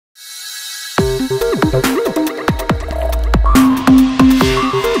Hi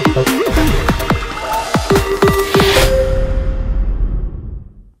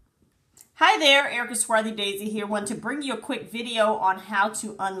there, Erica Swarthy Daisy here. Want to bring you a quick video on how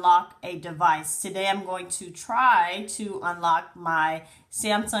to unlock a device. Today I'm going to try to unlock my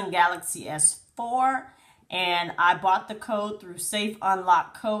Samsung Galaxy S4, and I bought the code through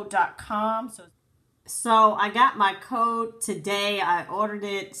safeunlockcode.com. So I got my code today. I ordered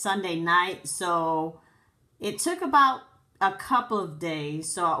it Sunday night, so it took about a couple of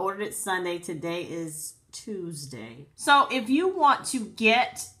days. So I ordered it Sunday. Today is Tuesday. So if you want to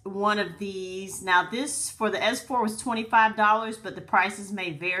get one of these, now this for the S4 was $25, but the prices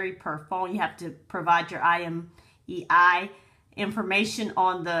may vary per phone. You have to provide your IMEI information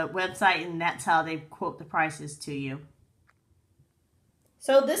on the website, and that's how they quote the prices to you.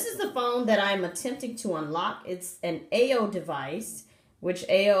 So this is the phone that I'm attempting to unlock. It's an AO device, which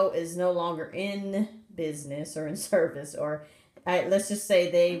AO is no longer in business or in service, or let's just say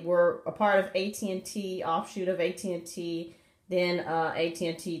they were a part of AT&T, offshoot of AT&T. Then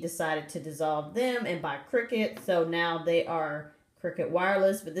AT&T decided to dissolve them and buy Cricket. So now they are Cricket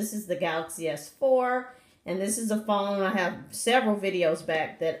Wireless. But this is the Galaxy S4. And this is a phone I have several videos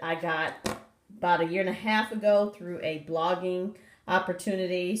back that I got about 1.5 years ago through a blogging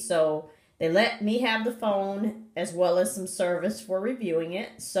opportunity. So they let me have the phone as well as some service for reviewing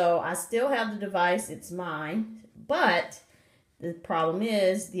it. So I still have the device. It's mine. But the problem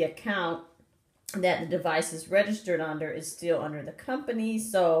is the account that the device is registered under is still under the company,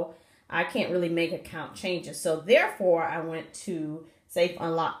 so I can't really make account changes. So therefore, I went to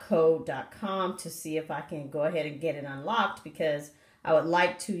safeunlockcode.com to see if I can go ahead and get it unlocked, because I would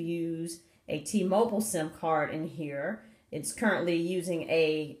like to use a T-Mobile SIM card in here. It's currently using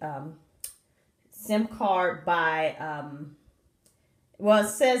a SIM card by, well, it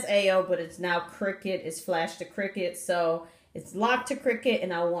says AO, but it's now Cricket. It's flashed to Cricket, so it's locked to Cricket,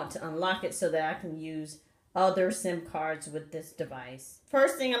 and I want to unlock it so that I can use other SIM cards with this device.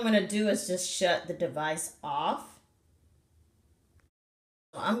 First thing I'm going to do is just shut the device off.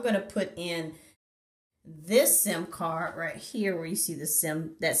 I'm going to put in this SIM card right here where you see the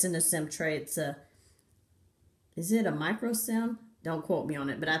SIM that's in the SIM tray. It's a, is it a micro SIM? Don't quote me on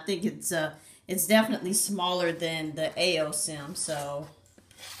it, but I think it's definitely smaller than the AO SIM, so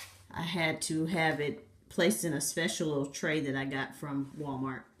I had to have it placed in a special little tray that I got from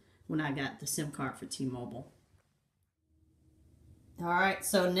Walmart when I got the SIM card for T-Mobile. All right,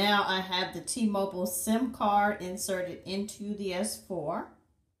 so now I have the T-Mobile SIM card inserted into the S4.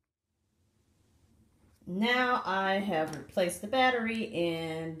 Now I have replaced the battery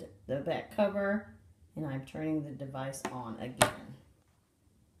and the back cover, and I'm turning the device on again.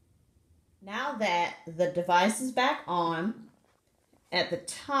 Now that the device is back on, at the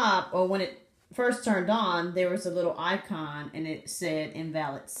top, or when it first turned on, there was a little icon and it said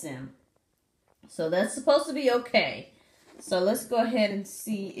invalid SIM. So that's supposed to be okay. So let's go ahead and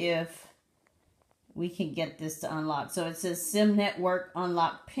see if we can get this to unlock. So it says SIM network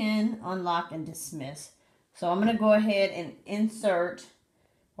unlock pin, unlock and dismiss. So I'm going to go ahead and insert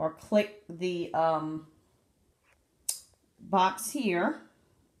or click the box here.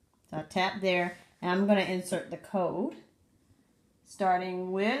 So I tap there and I'm going to insert the code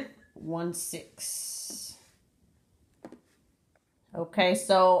starting with 16. Okay,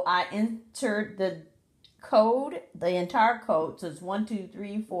 so I entered the code, the entire code. So it's 1, 2,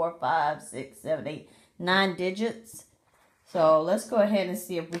 3, 4, 5, 6, 7, 8, 9 digits. So let's go ahead and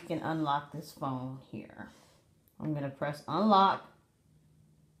see if we can unlock this phone here. I'm going to press unlock.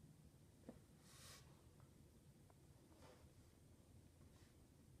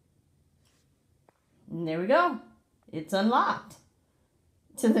 And there we go. It's unlocked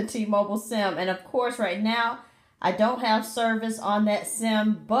to the T-Mobile SIM. And of course, right now, I don't have service on that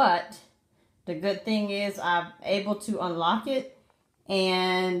SIM, but the good thing is I'm able to unlock it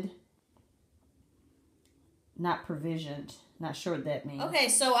and not provisioned. Not sure what that means. Okay,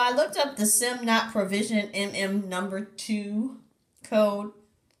 so I looked up the SIM not provisioned MM number 2 code.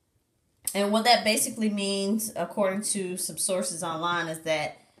 And what that basically means, according to some sources online, is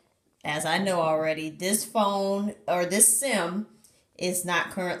that, as I know already, this phone or this SIM is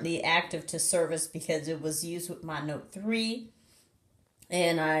not currently active to service because it was used with my Note 3.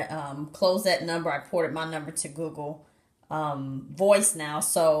 And I closed that number. I ported my number to Google Voice now.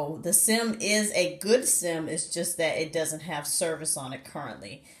 So the SIM is a good SIM. It's just that it doesn't have service on it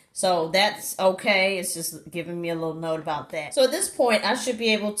currently. So that's okay. It's just giving me a little note about that. So at this point, I should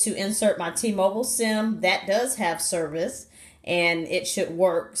be able to insert my T-Mobile SIM. That does have service and it should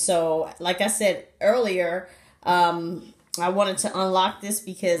work. So like I said earlier, I wanted to unlock this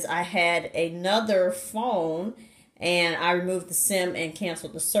because I had another phone and I removed the SIM and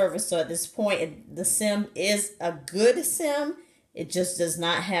canceled the service. So at this point, the SIM is a good SIM. It just does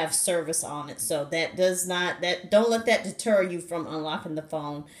not have service on it. So don't let that deter you from unlocking the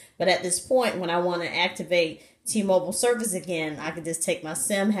phone. But at this point, when I want to activate T-Mobile service again, I can just take my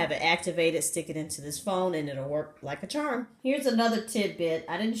SIM, have it activated, stick it into this phone, and it'll work like a charm. Here's another tidbit.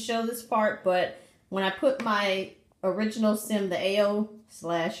 I didn't show this part, but when I put my original SIM, the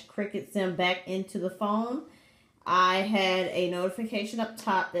AO/Cricket SIM, back into the phone, I had a notification up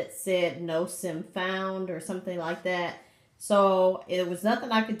top that said no SIM found or something like that. So it was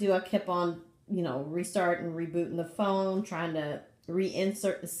nothing I could do. I kept on, restarting, rebooting the phone, trying to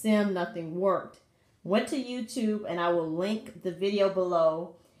reinsert the SIM. Nothing worked. Went to YouTube, and I will link the video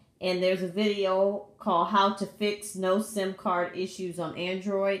below. And there's a video called How to Fix No SIM Card Issues on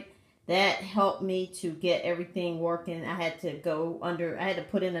Android. That helped me to get everything working. I had to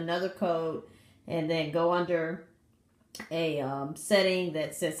put in another code and then go under a setting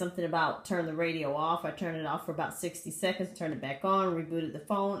that said something about turn the radio off. I turned it off for about 60 seconds, turned it back on, rebooted the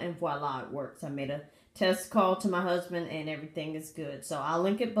phone, and voila, it works. I made a test call to my husband, and everything is good. So I'll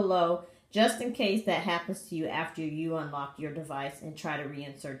link it below just in case that happens to you after you unlock your device and try to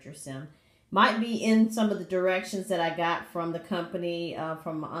reinsert your SIM. Might be in some of the directions that I got from the company,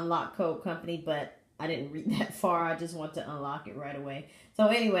 from Unlock Code Company, but I didn't read that far. I just want to unlock it right away. So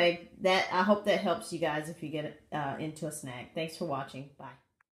anyway, I hope that helps you guys if you get into a snag. Thanks for watching. Bye.